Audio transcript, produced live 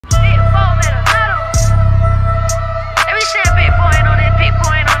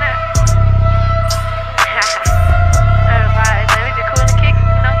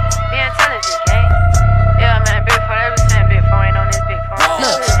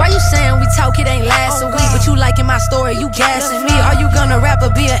Why you saying we talk, it ain't last a week? But you liking my story, you gassing me. Are you gonna rap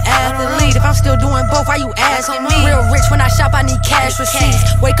or be an athlete? If I'm still doing both, why you asking me? Real rich when I shop, I need cash receipts.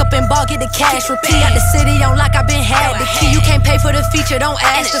 Wake up and ball, get the cash, repeat. Got the city on lock, I been had the key. You can't pay for the feature, don't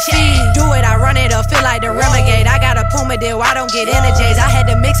ask the fee. Do it, I run it up, feel like the renegade. I got a Puma deal, I don't get energies. I had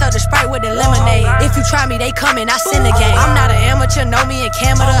to mix up the Sprite with the lemonade. If you try me, they coming, I send the game. I'm not an amateur, know me in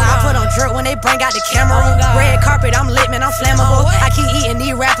Canada. I put on drip when they bring out the camera. Red carpet, I'm lit, man, I'm flammable. I keep eating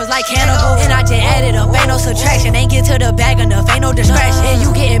these rappers like cannibals. And I just add it up, ain't no subtraction. Ain't get to the bag enough, ain't no distraction. And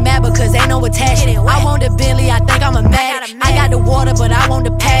you getting mad because ain't no attachment. I want the Bentley, I think I'm a Matic. I got the water, but I want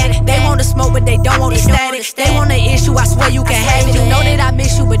the pad. They want the smoke, but they don't want the static. They want the issue, I swear you can have it. You know that I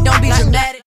miss you, but